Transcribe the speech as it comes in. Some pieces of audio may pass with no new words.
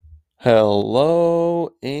Hello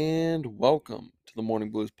and welcome to the Morning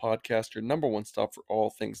Blues Podcast, your number one stop for all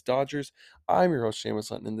things Dodgers. I'm your host, Shamus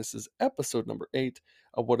Hunt, and this is episode number 8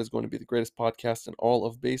 of what is going to be the greatest podcast in all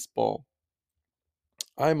of baseball.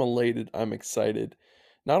 I'm elated, I'm excited,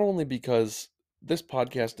 not only because this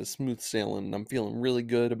podcast is smooth sailing and I'm feeling really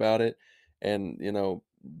good about it, and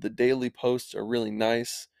the daily posts are really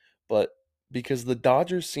nice, but because the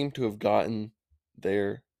Dodgers seem to have gotten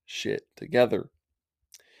their shit together.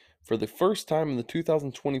 For the first time in the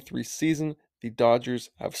 2023 season, the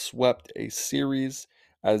Dodgers have swept a series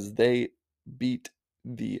as they beat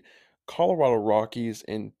the Colorado Rockies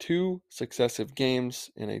in two successive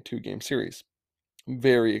games in a two-game series.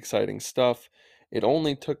 Very exciting stuff. It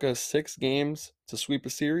only took us 6 games to sweep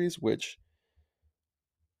a series, which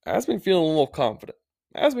has me feeling a little confident.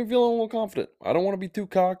 I don't want to be too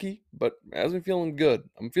cocky, but has me feeling good.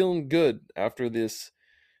 I'm feeling good after this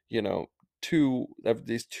you know,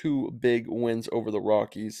 these two big wins over the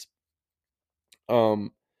Rockies,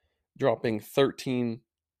 um, dropping 13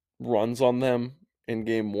 runs on them in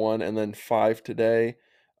game one and then 5 today.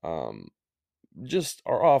 Um, just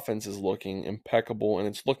our offense is looking impeccable and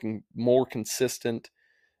it's looking more consistent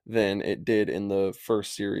than it did in the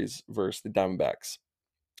first series versus the Diamondbacks.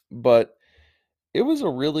 But it was a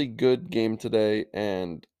really good game today,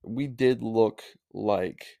 and we did look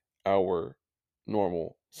like our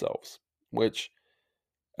normal selves, which,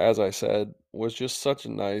 as I said, was just such a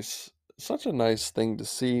nice thing to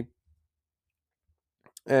see.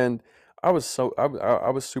 And I was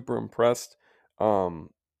super impressed. Um,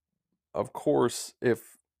 of course,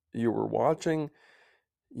 if you were watching,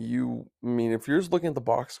 if you're just looking at the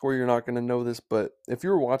box score, you're not going to know this, but if you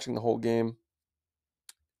were watching the whole game,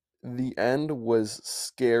 the end was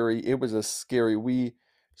scary. It was a scary. We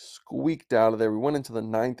squeaked out of there. We went into the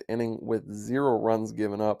ninth inning with 0 runs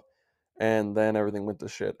given up, and then everything went to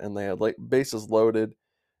shit. And they had like bases loaded,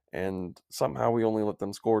 and somehow we only let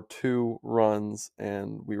them score 2 runs,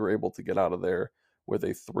 and we were able to get out of there with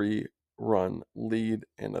a 3-run lead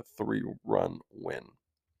and a 3-run win.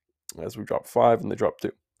 As we dropped 5 and they dropped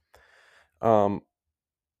 2. Um,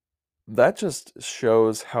 that just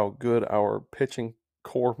shows how good our pitching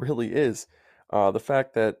core really is. The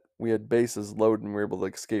fact that we had bases loaded and we were able to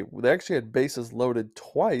escape. They actually had bases loaded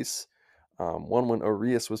twice. One when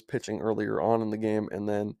Arias was pitching earlier on in the game, and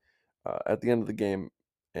then at the end of the game,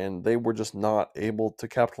 and they were just not able to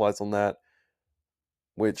capitalize on that,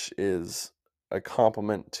 which is a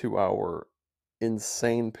compliment to our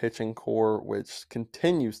insane pitching core, which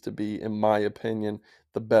continues to be, in my opinion,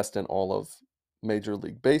 the best in all of Major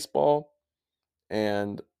League Baseball.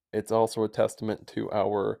 And it's also a testament to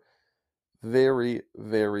our very,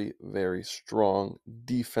 very, very strong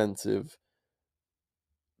defensive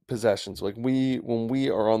possessions. Like when we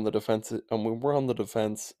are on the defensive, and when we're on the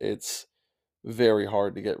defense, it's very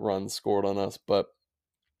hard to get runs scored on us. But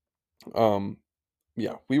um,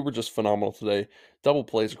 yeah, we were just phenomenal today. Double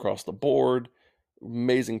plays across the board,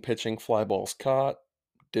 amazing pitching, fly balls caught,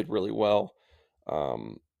 did really well.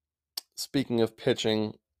 Um, Speaking of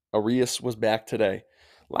pitching, Arias was back today.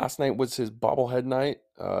 Last night was his bobblehead night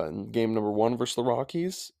in game number 1 versus the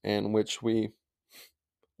Rockies, in which we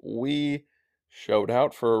showed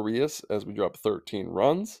out for Arias as we dropped 13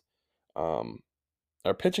 runs. Um,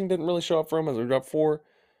 our pitching didn't really show up for him as we dropped four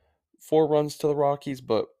runs to the Rockies,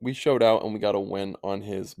 but we showed out and we got a win on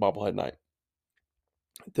his bobblehead night.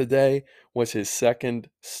 Today was his second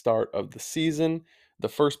start of the season, the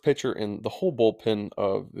first pitcher in the whole bullpen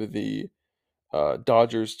of the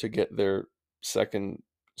Dodgers to get their second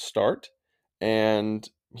start, and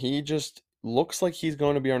he just looks like he's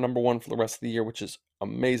going to be our number one for the rest of the year, which is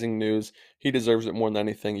amazing news. He deserves it more than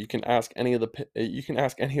anything. You can ask any of the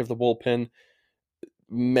bullpen,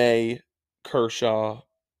 May, Kershaw,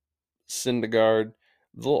 Syndergaard.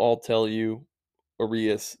 They'll all tell you,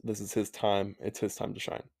 Arias, this is his time. It's his time to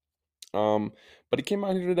shine. But he came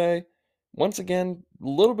out here today. Once again, a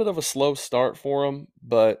little bit of a slow start for him,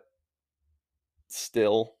 but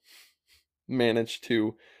still managed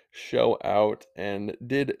to show out and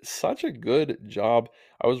did such a good job.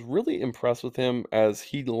 I was really impressed with him as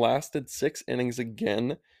he lasted 6 innings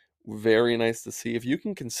again. Very nice to see. If you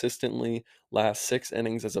can consistently last 6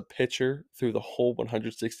 innings as a pitcher through the whole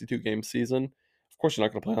 162 game season, of course, you're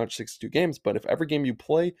not going to play 162 games, but if every game you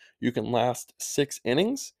play, you can last 6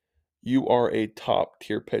 innings, you are a top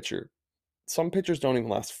tier pitcher. Some pitchers don't even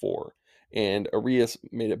last 4. And Arias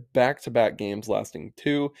made it back-to-back games lasting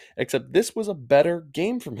 2, except this was a better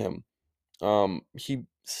game from him. He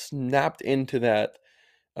snapped into that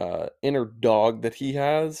inner dog that he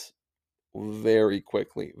has very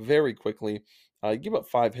quickly, very quickly. He gave up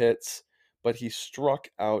 5 hits, but he struck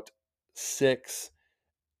out six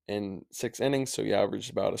in 6 innings, so he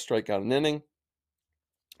averaged about a strikeout an inning,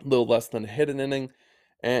 a little less than a hit an inning,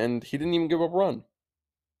 and he didn't even give up a run.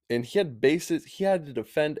 And he had to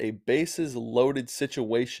defend a bases loaded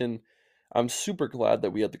situation. I'm super glad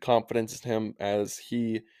that we had the confidence in him as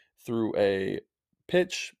he threw a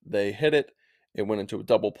pitch, they hit it, it went into a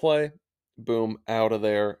double play, boom, out of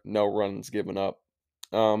there, no runs given up.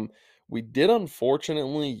 Um, we did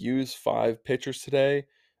unfortunately use 5 pitchers today.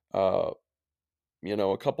 Uh,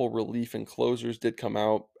 a couple relief and closers did come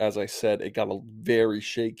out. As I said, it got very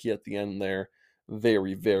shaky at the end there.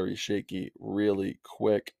 Very, very shaky, really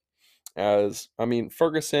quick. As I mean,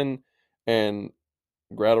 Ferguson and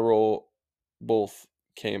Gratterall both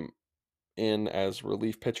came in as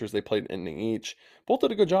relief pitchers. They played an inning each. Both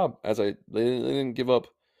did a good job. They didn't give up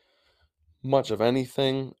much of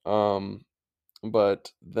anything.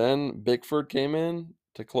 But then Bickford came in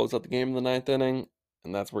to close out the game in the ninth inning,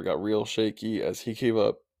 and that's where it got real shaky as he gave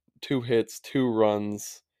up 2 hits, 2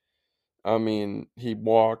 runs. I mean, he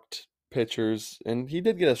walked pitchers, and he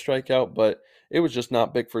did get a strikeout, but it was just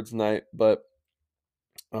not Bickford's night. But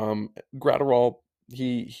Gratterall,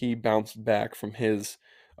 he bounced back from his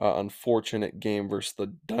unfortunate game versus the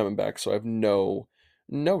Diamondbacks, so I have no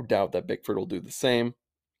doubt that Bickford will do the same.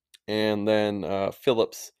 And then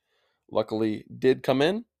Phillips, luckily, did come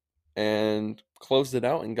in and closed it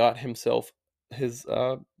out and got himself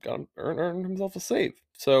earned himself a save.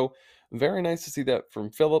 So very nice to see that from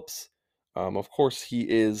Phillips. Of course, he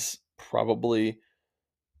is probably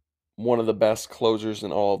one of the best closers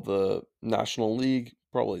in all of the National League,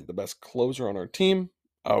 probably the best closer on our team.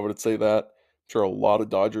 I would say that. I'm sure a lot of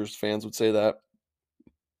Dodgers fans would say that.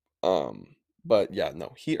 But yeah,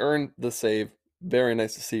 no, he earned the save. Very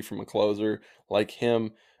nice to see from a closer like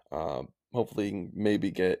him. Hopefully, he can maybe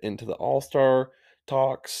get into the All Star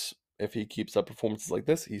talks. If he keeps up performances like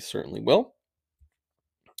this, he certainly will.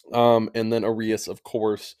 And then Arias, of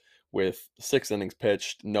course, with 6 innings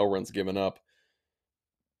pitched, no runs given up,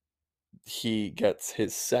 he gets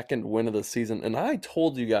his second win of the season. And I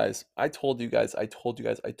told you guys,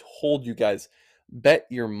 bet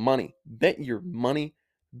your money,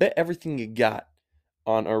 bet everything you got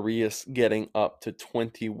on Arias getting up to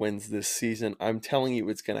 20 wins this season. I'm telling you,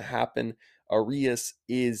 it's going to happen. Arias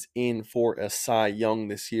is in for a Cy Young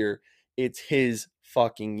this year. It's his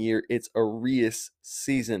fucking year. It's Arias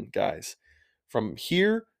season, guys. From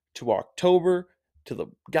here to October to the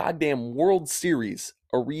goddamn World Series,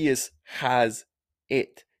 Arias has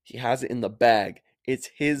it. He has it in the bag. It's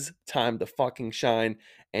his time to fucking shine.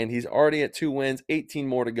 And he's already at 2 wins, 18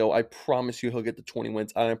 more to go. I promise you he'll get to 20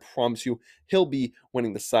 wins. And I promise you he'll be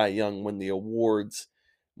winning the Cy Young when the award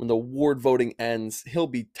voting ends. He'll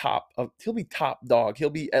be top dog. He'll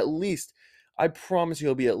be at least, I promise you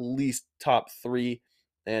he'll be at least top 3.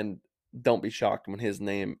 And don't be shocked when his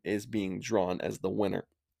name is being drawn as the winner.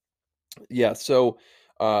 Yeah, so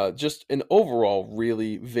just an overall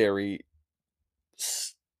really very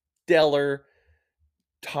stellar,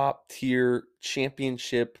 top tier,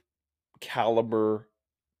 championship caliber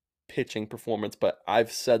pitching performance. But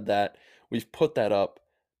I've said that we've put that up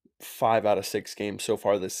 5 out of 6 games so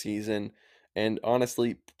far this season. And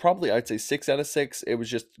honestly, probably I'd say 6 out of 6. It was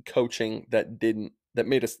just coaching that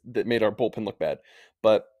made our bullpen look bad.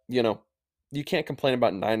 But you can't complain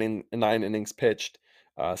about 9 innings pitched,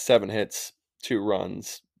 7 hits, 2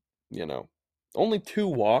 runs. You know, only 2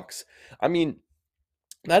 walks. I mean,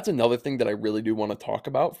 that's another thing that I really do want to talk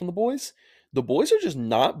about from the boys. The boys are just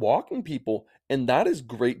not walking people, and that is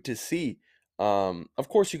great to see. Of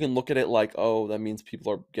course, you can look at it like, oh, that means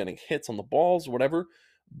people are getting hits on the balls or whatever,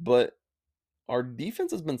 but our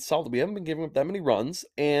defense has been solid. We haven't been giving up that many runs,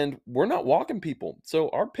 and we're not walking people. So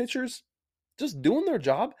our pitchers just doing their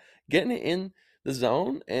job, getting it in the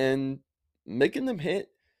zone and making them hit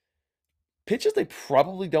pitches they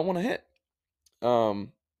probably don't want to hit.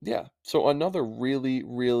 Yeah. So another really,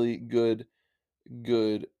 really good,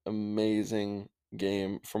 amazing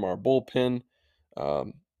game from our bullpen.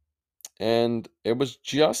 Um, and it was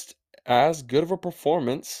just as good of a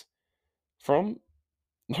performance from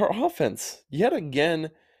our offense. Yet again,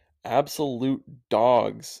 absolute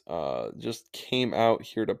dogs just came out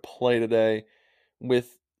here to play today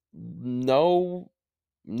with no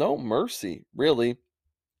mercy, really.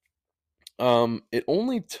 It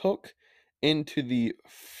only took into the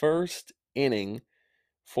first inning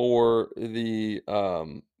for the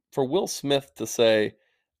for Will Smith to say,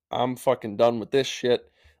 I'm fucking done with this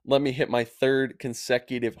shit. Let me hit my third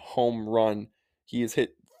consecutive home run. He has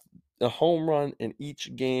hit a home run in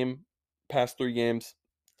each game, past 3 games.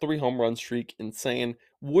 3 home run streak, insane.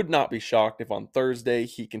 Would not be shocked if on Thursday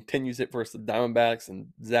he continues it versus the Diamondbacks and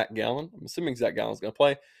Zach Gallen. I'm assuming Zach Gallen's going to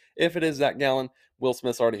play. If it is Zach Gallen, Will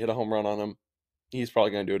Smith's already hit a home run on him. He's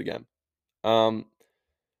probably going to do it again.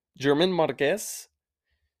 German Marquez,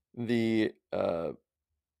 the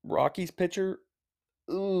Rockies pitcher,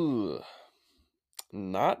 ooh,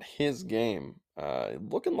 not his game.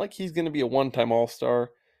 Looking like he's going to be a one-time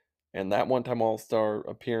All-Star, and that one-time All-Star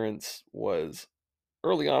appearance was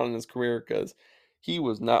early on in his career because he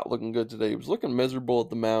was not looking good today. He was looking miserable at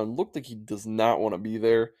the mound. Looked like he does not want to be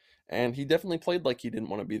there, and he definitely played like he didn't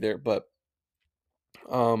want to be there. But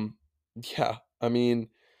um, yeah, I mean,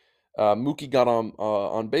 Mookie got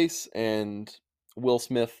on base, and Will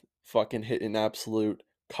Smith fucking hit an absolute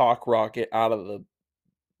cock rocket out of the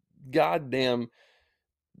goddamn.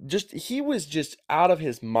 Just he was just out of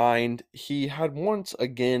his mind. He had once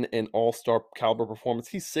again an all-star caliber performance.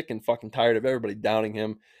 He's sick and fucking tired of everybody doubting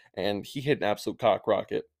him, and he hit an absolute cock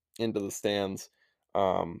rocket into the stands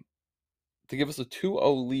um, to give us a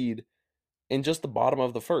 2-0 lead in just the bottom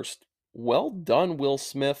of the first. Well done, Will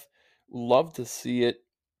Smith. Love to see it.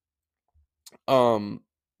 Um,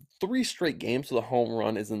 3 straight games with a home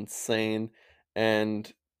run is insane,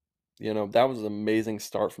 and that was an amazing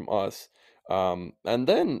start from us. And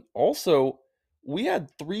then also, we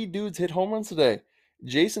had 3 dudes hit home runs today.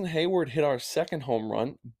 Jason Hayward hit our second home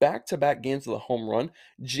run, back-to-back games with a home run.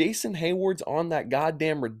 Jason Hayward's on that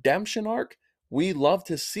goddamn redemption arc. We love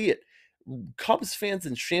to see it. Cubs fans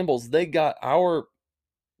in shambles, they got our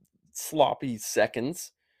sloppy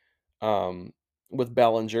seconds with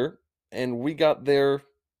Bellinger, and we got their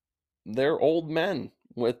old men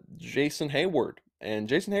with Jason Hayward. And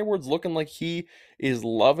Jason Hayward's looking like he is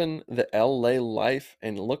loving the LA life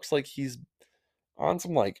and looks like he's on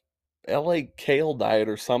some like LA kale diet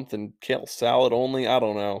or something, kale salad only. I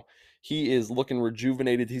don't know. He is looking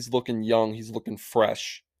rejuvenated. He's looking young. He's looking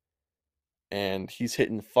fresh. And he's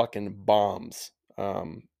hitting fucking bombs.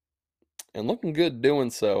 And looking good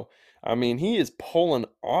doing so. I mean, he is pulling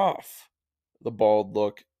off the bald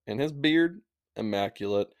look, and his beard,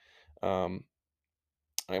 immaculate. Um,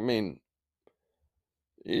 I mean,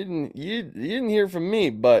 you didn't hear from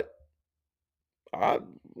me, but I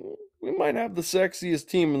we might have the sexiest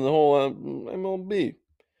team in the whole MLB.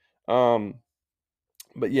 Um,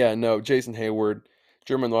 but yeah, no, Jason Hayward,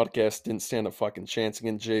 German Rodcast didn't stand a fucking chance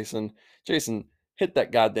against Jason. Jason hit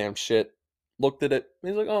that goddamn shit, looked at it,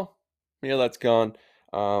 he's like, oh, yeah, that's gone.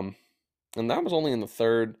 Um, and that was only in the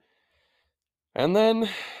third. And then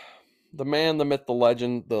the man, the myth, the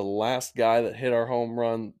legend, the last guy that hit our home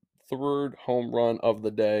run, third home run of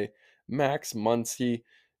the day, Max Muncy,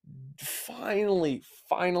 finally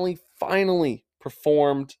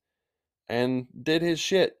performed and did his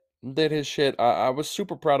shit. Did his shit. I was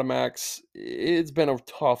super proud of Max. It's been a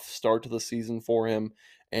tough start to the season for him.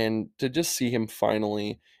 And to just see him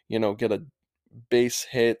finally, get a base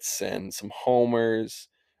hits and some homers,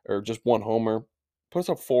 or just one homer, put us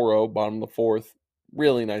up 4-0, bottom of the fourth.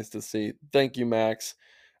 Really nice to see. Thank you, Max.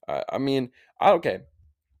 I mean, okay,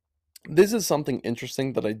 this is something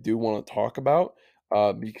interesting that I do want to talk about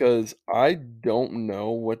because I don't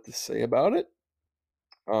know what to say about it.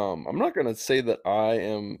 I'm not going to say that I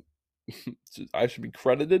am, I should be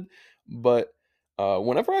credited, but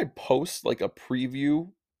whenever I post like a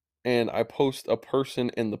preview and I post a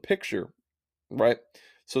person in the picture, right?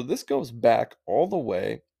 So this goes back all the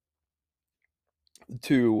way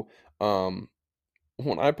to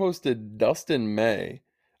when I posted Dustin May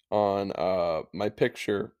on my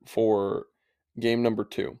picture for game number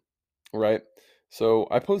 2, right? So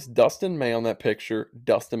I post Dustin May on that picture.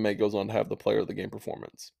 Dustin May goes on to have the player of the game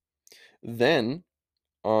performance. Then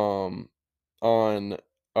on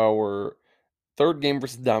our third game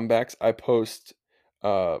versus Diamondbacks, I post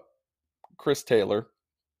uh Chris Taylor.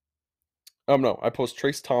 No, I post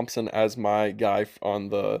Trace Thompson as my guy on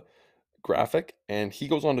the graphic, and he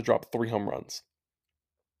goes on to drop 3 home runs.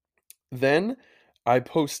 Then I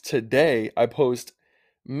post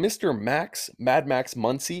Mr. Mad Max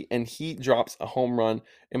Muncy, and he drops a home run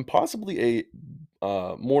and possibly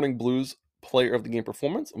a Morning Blues player of the game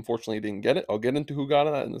performance. Unfortunately, he didn't get it. I'll get into who got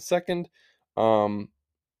that in a second. Um,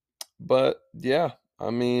 but yeah, I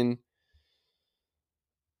mean,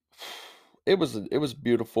 it was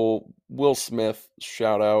beautiful. Will Smith,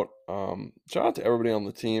 shout out. Shout out to everybody on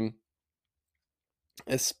the team,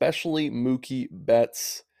 especially Mookie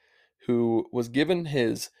Betts, who was given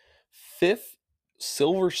his 5th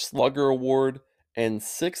Silver Slugger Award and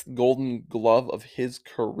 6th Golden Glove of his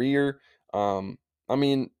career. I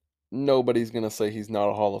mean, nobody's gonna say he's not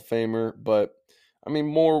a Hall of Famer, but I mean,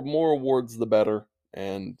 more awards the better.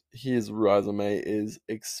 and his resume is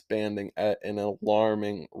expanding at an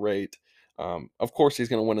alarming rate. Of course, he's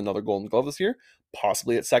going to win another Golden Glove this year,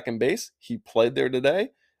 possibly at second base. He played there today,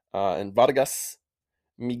 and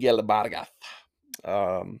Miguel Vargas,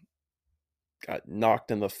 um, got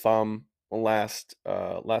knocked in the thumb last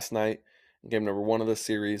night, game number one of the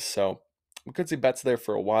series. So we could see Betts there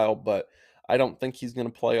for a while, but I don't think he's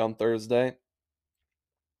going to play on Thursday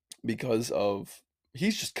because of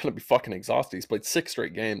he's just going to be fucking exhausted. He's played 6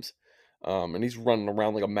 straight games, and he's running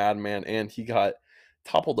around like a madman. And he got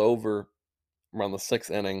toppled over around the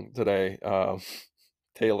 6th inning today.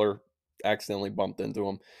 Taylor accidentally bumped into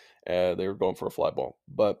him. They were going for a fly ball,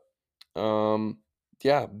 but um,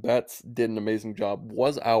 yeah, Betts did an amazing job.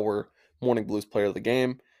 Was our Morning Blues player of the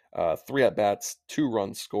game. 3 at bats, 2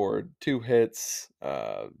 runs scored, 2 hits.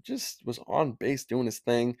 Just was on base doing his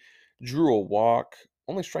thing. Drew a walk.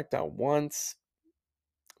 Only striked out once.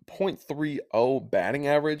 .30 batting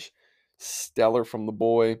average. Stellar from the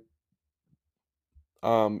boy.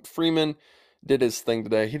 Freeman did his thing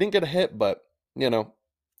today. He didn't get a hit, but a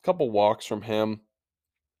couple walks from him.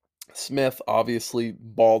 Smith obviously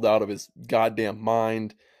balled out of his goddamn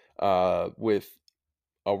mind with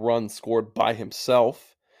a run scored by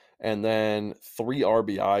himself, and then 3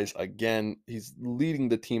 RBIs. Again, he's leading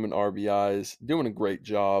the team in RBIs, doing a great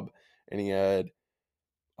job, and he had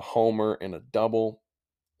a homer and a double.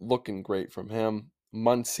 Looking great from him.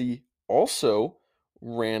 Muncy also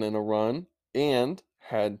ran in a run and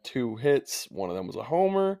had 2 hits. One of them was a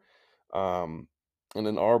homer, and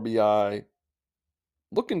an RBI.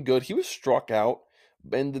 Looking good. He was struck out,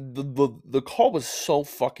 and the call was so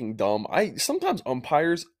fucking dumb. I sometimes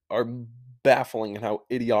umpires are baffling in how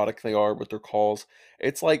idiotic they are with their calls.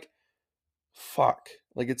 It's like fuck.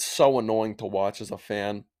 Like it's so annoying to watch as a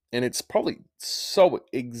fan. And it's probably so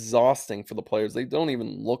exhausting for the players. They don't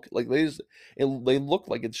even look like they look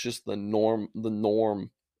like it's just the norm,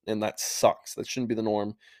 and that sucks. That shouldn't be the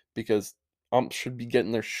norm because should be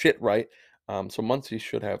getting their shit right. So Muncie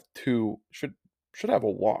should have a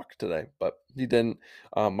walk today, but he didn't.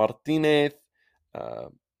 Martinez, uh,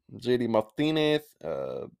 JD Martinez,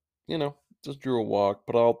 just drew a walk.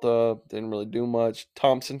 Peralta didn't really do much.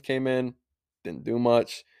 Thompson came in, didn't do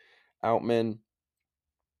much. Outman,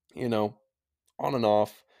 you know, on and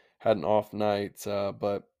off, had an off night,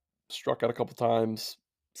 but struck out a couple times.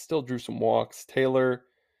 Still drew some walks. Taylor,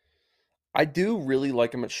 I do really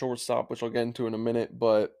like him at shortstop, which I'll get into in a minute,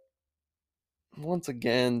 but once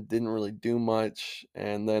again, didn't really do much.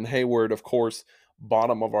 And then Hayward, of course,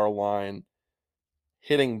 bottom of our line,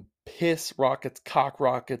 hitting piss rockets, cock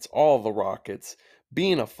rockets, all the rockets,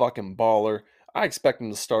 being a fucking baller. I expect him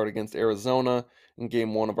to start against Arizona in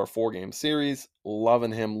game one of our 4 game series.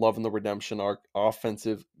 Loving him, loving the redemption arc,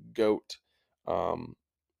 offensive goat. Um,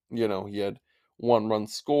 he had 1 run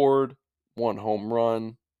scored, 1 home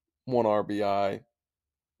run, 1 RBI,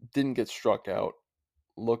 didn't get struck out,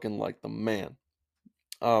 looking like the man.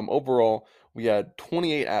 Overall, we had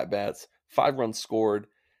 28 at bats, 5 runs scored,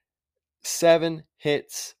 7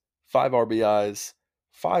 hits, 5 RBIs,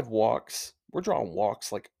 5 walks. We're drawing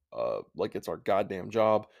walks like it's our goddamn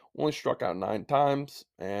job. Only struck out 9 times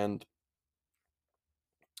and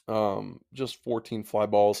just 14 fly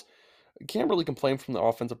balls. Can't really complain from the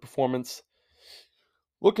offensive performance.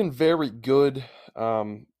 Looking very good.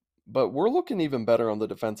 But we're looking even better on the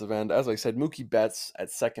defensive end. As I said, Mookie Betts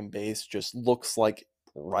at second base just looks like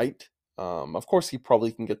right. Of course, he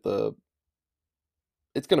probably can get the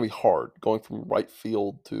it's going to be hard going from right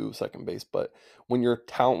field to second base, but when you're a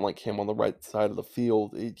talent like him on the right side of the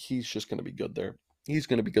field, he's just going to be good there. He's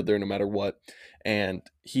going to be good there no matter what, and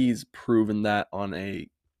he's proven that on a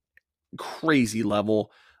crazy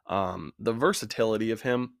level. The versatility of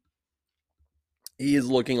him, he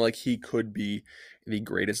is looking like he could be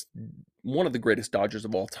one of the greatest Dodgers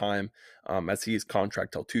of all time, as he is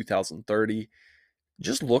contract till 2030.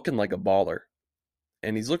 Just looking like a baller,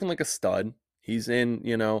 and he's looking like a stud. He's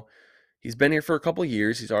he's been here for a couple of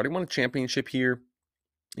years. He's already won a championship here.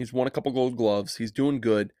 He's won a couple gold gloves. He's doing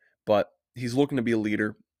good, but he's looking to be a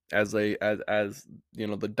leader as the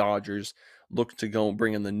Dodgers look to go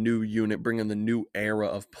bring in the new unit, bring in the new era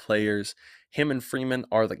of players. Him and Freeman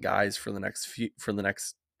are the guys for the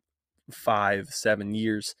next 5-7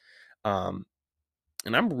 years. And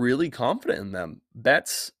I'm really confident in them.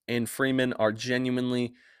 Betts and Freeman are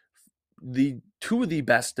genuinely the two of the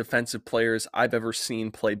best defensive players I've ever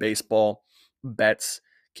seen play baseball. Betts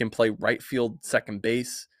can play right field, second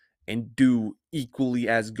base, and do equally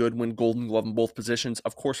as good, win Golden Glove in both positions.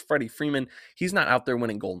 Of course, Freddie Freeman, he's not out there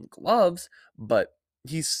winning Golden Gloves, but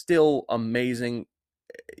he's still amazing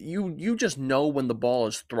you just know when the ball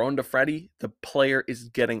is thrown to Freddie, the player is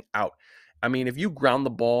getting out. I mean, if you ground the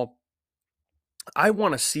ball, I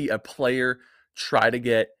want to see a player try to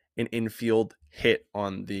get an infield hit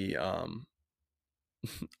on the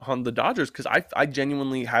Dodgers because I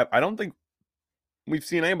genuinely have I don't think we've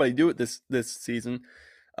seen anybody do it this season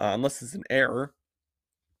unless it's an error.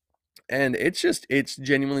 And it's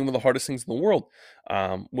genuinely one of the hardest things in the world.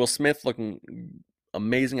 Will Smith looking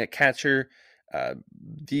amazing at catcher,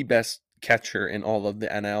 the best catcher in all of the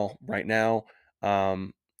NL right now.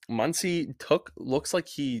 Muncy looks like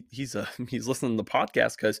he's listening to the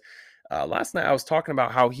podcast because last night I was talking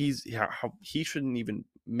about how he shouldn't even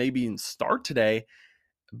maybe even start today,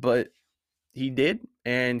 but he did,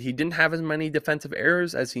 and he didn't have as many defensive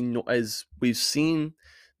errors as we've seen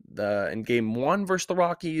in game one versus the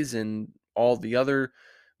Rockies and all the other,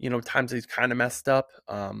 times he's kind of messed up.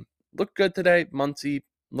 Looked good today. Muncy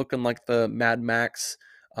looking like the Mad Max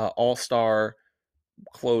All Star,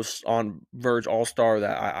 close on verge All Star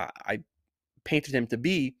that I painted him to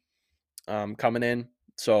be coming in.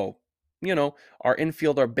 So, our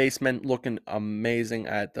infield, our basemen looking amazing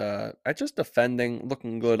at just defending,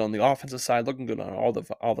 looking good on the offensive side, looking good on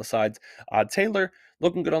all the sides. Taylor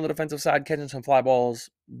looking good on the defensive side, catching some fly balls,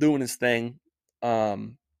 doing his thing.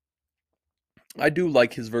 Um, I do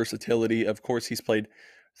like his versatility. Of course, he's played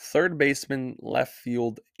third baseman, left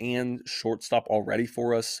field, and shortstop already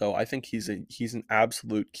for us. So I think he's an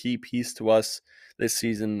absolute key piece to us this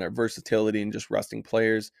season. Their versatility and just resting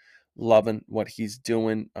players. Loving what he's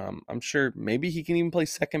doing. I'm sure maybe he can even play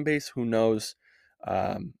second base. Who knows?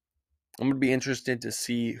 Um, I'm going to be interested to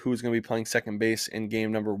see who's going to be playing second base in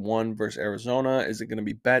game number 1 versus Arizona. Is it going to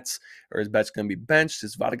be Betts, or is Betts going to be benched?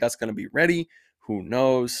 Is Vargas going to be ready? Who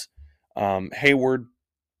knows? Hayward,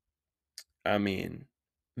 I mean,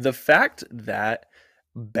 the fact that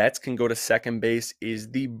Betts can go to second base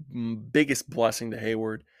is the biggest blessing to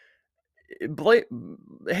Hayward.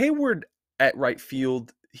 Hayward at right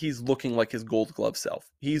field, he's looking like his Gold Glove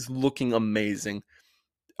self. He's looking amazing.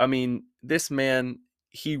 I mean, this man,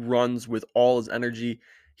 he runs with all his energy.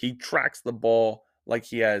 He tracks the ball like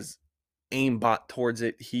he has aimbot towards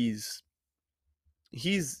it. He's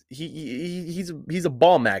a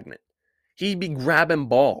ball magnet. He'd be grabbing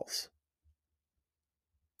balls,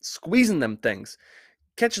 squeezing them things,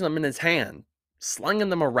 catching them in his hand, slinging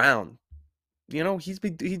them around. He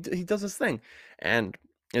does his thing, and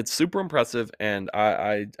it's super impressive. And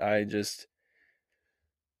I just,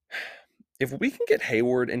 if we can get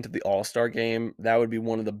Hayward into the All Star game, that would be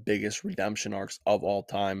one of the biggest redemption arcs of all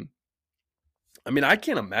time. I mean, I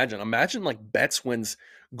can't imagine. Imagine like Betts wins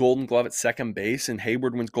Golden Glove at second base and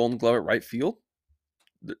Hayward wins Golden Glove at right field.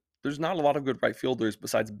 There's not a lot of good right fielders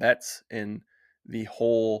besides Betts in the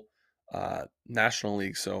whole National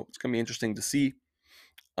League, so it's gonna be interesting to see.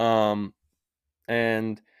 Um,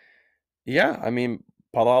 and yeah, I mean,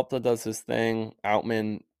 Peralta does his thing.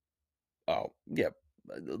 Outman, oh yeah.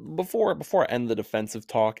 Before I end the defensive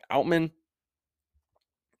talk, Outman,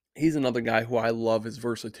 he's another guy who I love his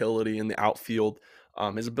versatility in the outfield.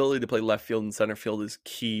 His ability to play left field and center field is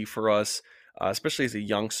key for us, especially as a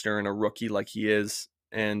youngster and a rookie like he is.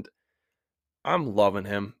 And I'm loving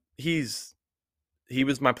him. He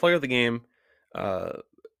was my player of the game. Uh,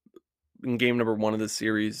 in game number 1 of the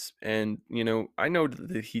series. And, I know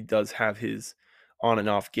that he does have his on and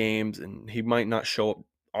off games and he might not show up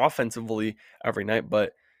offensively every night,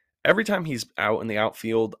 but every time he's out in the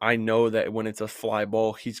outfield, I know that when it's a fly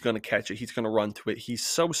ball, he's going to catch it. He's going to run to it. He's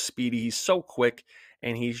so speedy. He's so quick.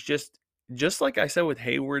 And he's just like I said with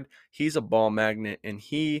Hayward, he's a ball magnet and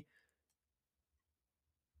he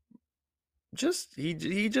just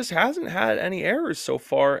hasn't had any errors so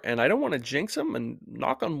far, and I don't want to jinx him and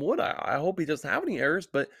knock on wood. I hope he doesn't have any errors,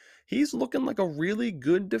 but he's looking like a really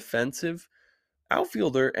good defensive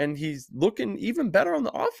outfielder, and he's looking even better on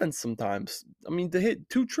the offense sometimes. I mean, to hit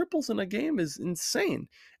 2 triples in a game is insane,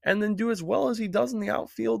 and then do as well as he does in the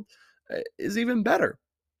outfield is even better.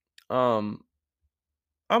 Um,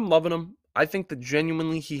 I'm loving him. I think that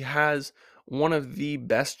genuinely he has one of the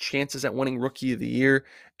best chances at winning Rookie of the Year,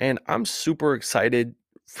 and I'm super excited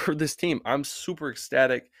for this team. I'm super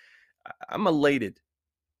ecstatic. I'm elated,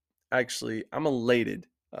 actually. I'm elated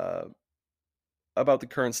about the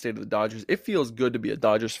current state of the Dodgers. It feels good to be a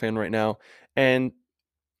Dodgers fan right now, and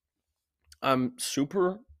I'm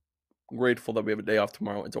super grateful that we have a day off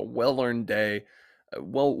tomorrow. It's a well-earned day,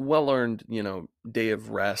 well-earned, day of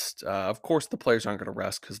rest. Of course, the players aren't going to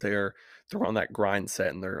rest because they're on that grind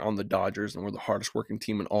set and they're on the Dodgers, and we're the hardest working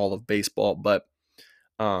team in all of baseball. But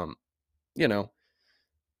um, you know,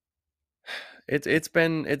 it's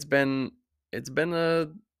been a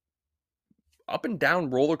up and down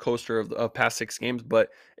roller coaster of past 6 games, but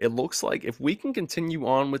it looks like if we can continue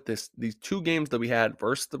on with these 2 games that we had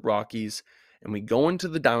versus the Rockies, and we go into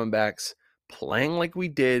the Diamondbacks playing like we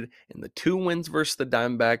did in the 2 wins versus the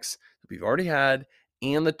Diamondbacks that we've already had,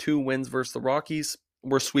 and the 2 wins versus the Rockies,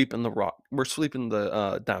 we're sweeping the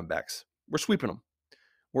Diamondbacks. We're sweeping them.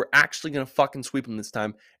 We're actually gonna fucking sweep them this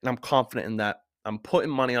time, and I'm confident in that. I'm putting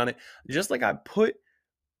money on it, just like I put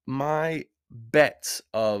my bets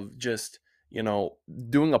of just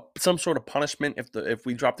doing some sort of punishment if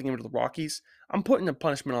we drop the game to the Rockies. I'm putting a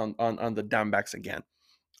punishment on the Diamondbacks again.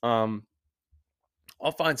 Um,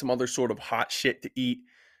 I'll find some other sort of hot shit to eat,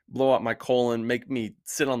 blow out my colon, make me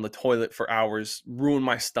sit on the toilet for hours, ruin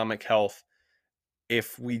my stomach health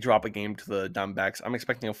if we drop a game to the Diamondbacks. I'm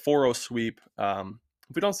expecting a 4-0 sweep.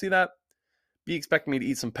 If we don't see that, be expecting me to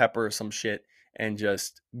eat some pepper or some shit and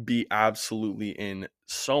just be absolutely in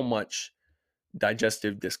so much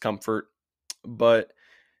digestive discomfort. But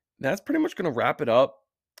that's pretty much going to wrap it up.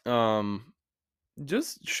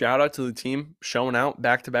 Just shout out to the team showing out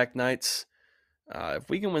back-to-back nights. If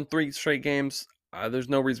we can win 3 straight games, there's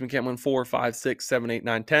no reason we can't win 4, 5, 6, 7, 8,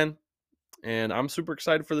 9, 10. And I'm super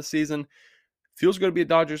excited for the season. Feels good to be a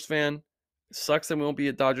Dodgers fan. It sucks that we won't be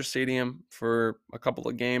at Dodger Stadium for a couple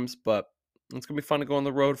of games, but it's gonna be fun to go on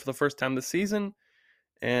the road for the first time this season.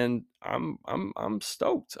 And I'm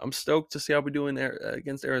stoked. I'm stoked to see how we do in there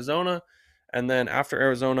against Arizona. And then after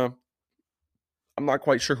Arizona, I'm not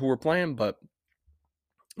quite sure who we're playing, but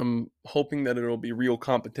I'm hoping that it'll be real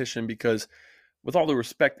competition because, with all the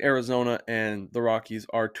respect, Arizona and the Rockies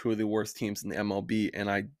are 2 of the worst teams in the MLB,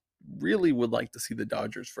 and I really would like to see the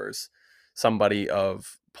Dodgers versus somebody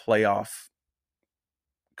of playoff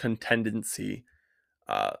contendency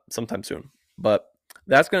sometime soon. But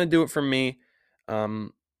that's going to do it for me.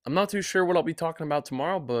 I'm not too sure what I'll be talking about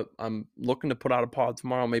tomorrow, but I'm looking to put out a pod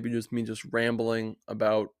tomorrow. Maybe just me just rambling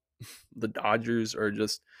about the Dodgers or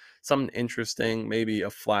just something interesting, maybe a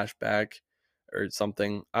flashback or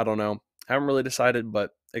something. I don't know. I haven't really decided,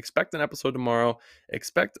 but expect an episode tomorrow.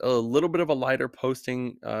 Expect a little bit of a lighter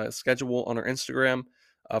posting schedule on our Instagram.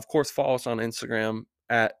 Of course, follow us on Instagram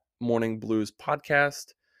at Morning Blues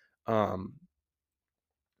Podcast. Um,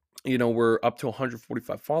 we're up to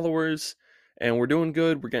 145 followers and we're doing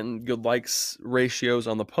good. We're getting good likes ratios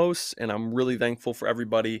on the posts, and I'm really thankful for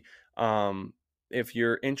everybody. If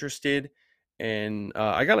you're interested, and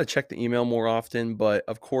I got to check the email more often, but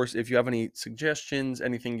of course, if you have any suggestions,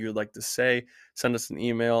 anything you'd like to say, send us an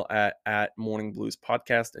email at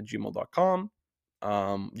morningbluespodcast@gmail.com.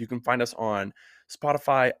 You can find us on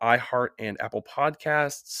Spotify, iHeart, and Apple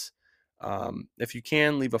Podcasts. If you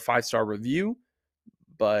can, leave a 5-star review.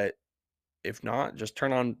 But if not, just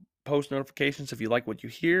turn on post notifications if you like what you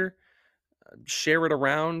hear. Share it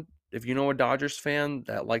around. If you know a Dodgers fan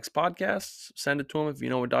that likes podcasts, send it to them. If you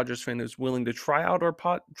know a Dodgers fan who's willing to try out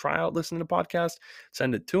listening to podcasts,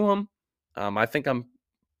 send it to them. I think I'm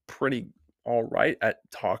pretty all right at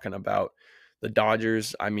talking about the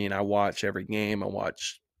Dodgers. I mean, I watch every game. I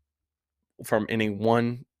watch from inning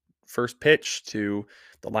 1 first pitch to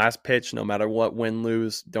the last pitch, no matter what, win,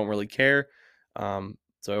 lose, don't really care.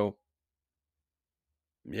 So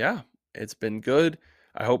yeah, it's been good.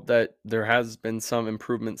 I hope that there has been some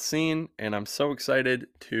improvement seen, and I'm so excited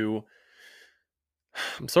to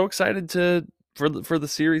for the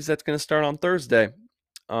series that's going to start on Thursday.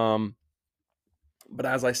 But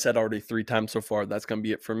as I said already 3 times so far, that's going to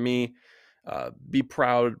be it for me. Be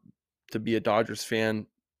proud to be a Dodgers fan.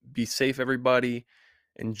 Be safe, everybody.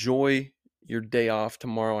 Enjoy your day off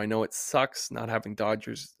tomorrow. I know it sucks not having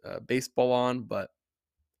Dodgers baseball on, but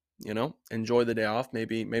enjoy the day off.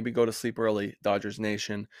 Maybe go to sleep early, Dodgers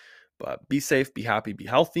Nation. But be safe, be happy, be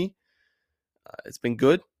healthy. It's been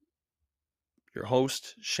good. Your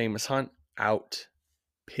host, Shamus Hunt, out.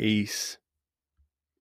 Peace.